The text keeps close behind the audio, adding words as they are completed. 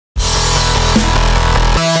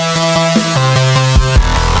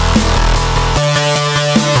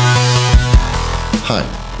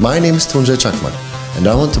My name is Tunjay Chakman and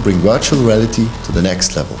I want to bring virtual reality to the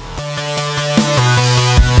next level.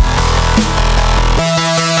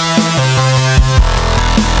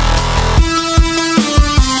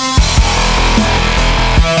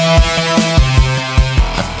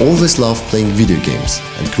 I've always loved playing video games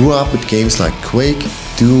and grew up with games like Quake,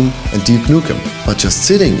 Doom and Duke Nukem, but just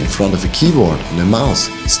sitting in front of a keyboard and a mouse,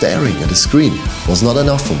 staring at a screen, was not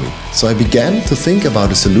enough for me. So I began to think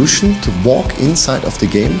about a solution to walk inside of the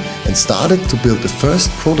game and started to build the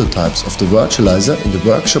first prototypes of the virtualizer in the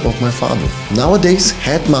workshop of my father. Nowadays,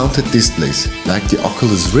 head-mounted displays like the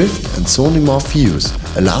Oculus Rift and Sony Morpheus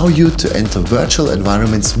allow you to enter virtual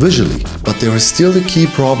environments visually, but there is still the key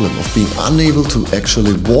problem of being unable to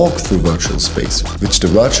actually walk through virtual space, which the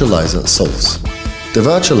virtualizer solves. The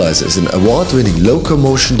virtualizer is an award-winning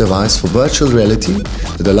locomotion device for virtual reality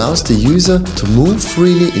that allows the user to move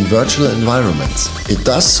freely in virtual environments. It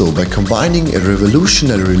does so by combining a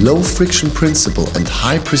revolutionary low-friction principle and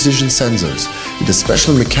high-precision sensors with a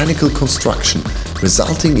special mechanical construction,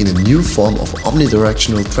 resulting in a new form of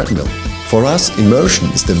omnidirectional treadmill. For us, immersion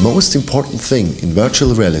is the most important thing in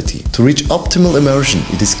virtual reality. To reach optimal immersion,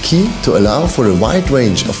 it is key to allow for a wide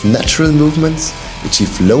range of natural movements,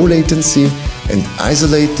 achieve low latency, and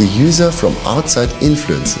isolate the user from outside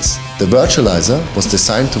influences. The virtualizer was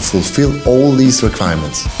designed to fulfill all these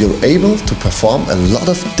requirements. You're able to perform a lot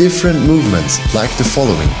of different movements like the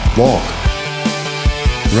following: walk,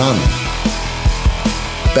 run,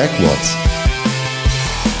 backwards,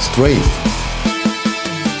 strafe,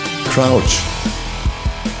 crouch,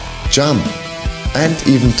 jump, and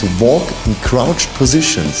even to walk in crouched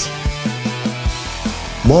positions.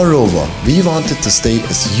 Moreover, we wanted to stay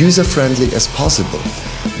as user-friendly as possible.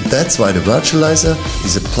 That's why the virtualizer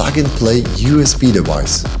is a plug-and-play USB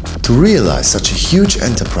device. To realize such a huge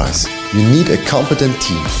enterprise, you need a competent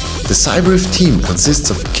team. The Cyberith team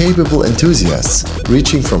consists of capable enthusiasts,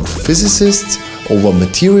 reaching from physicists over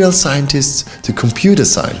material scientists to computer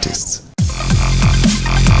scientists.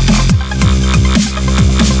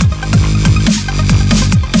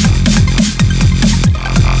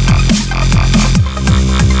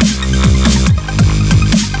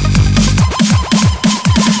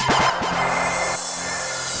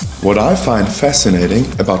 What I find fascinating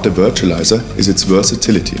about the virtualizer is its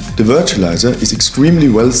versatility. The virtualizer is extremely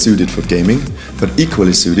well suited for gaming, but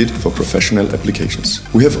equally suited for professional applications.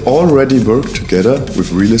 We have already worked together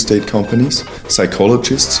with real estate companies,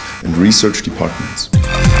 psychologists and research departments.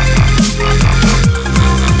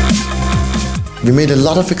 We made a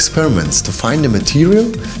lot of experiments to find a material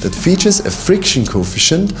that features a friction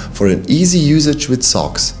coefficient for an easy usage with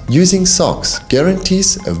socks. Using socks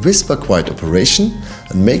guarantees a whisper-quiet operation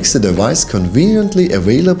and makes the device conveniently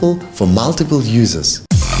available for multiple users.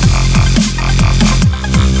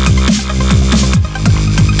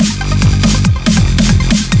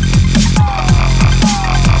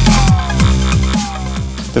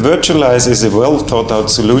 The virtualizer is a well thought out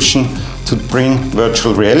solution to bring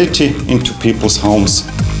virtual reality into people's homes.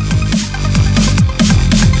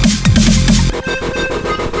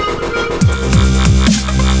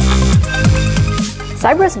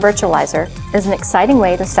 Cyberith Virtualizer is an exciting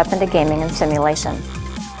way to step into gaming and simulation.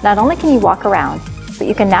 Not only can you walk around, but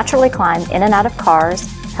you can naturally climb in and out of cars,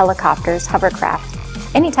 helicopters,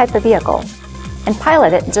 hovercraft, any type of vehicle, and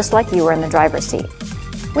pilot it just like you were in the driver's seat.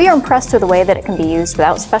 We are impressed with the way that it can be used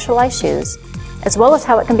without specialized shoes, as well as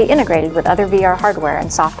how it can be integrated with other VR hardware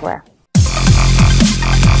and software.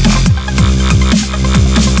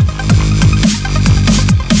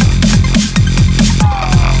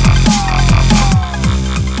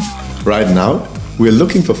 Right now, we are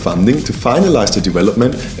looking for funding to finalize the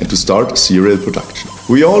development and to start serial production.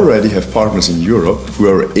 We already have partners in Europe who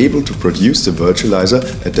are able to produce the virtualizer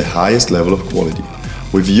at the highest level of quality.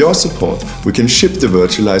 With your support, we can ship the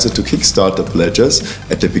virtualizer to Kickstarter pledgers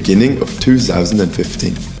at the beginning of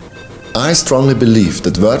 2015. I strongly believe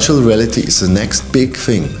that virtual reality is the next big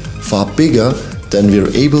thing, far bigger than we are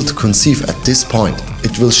able to conceive at this point.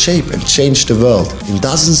 It will shape and change the world in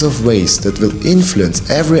dozens of ways that will influence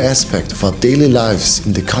every aspect of our daily lives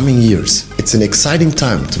in the coming years. It's an exciting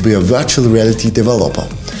time to be a virtual reality developer,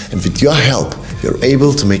 and with your help, you're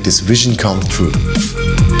able to make this vision come true.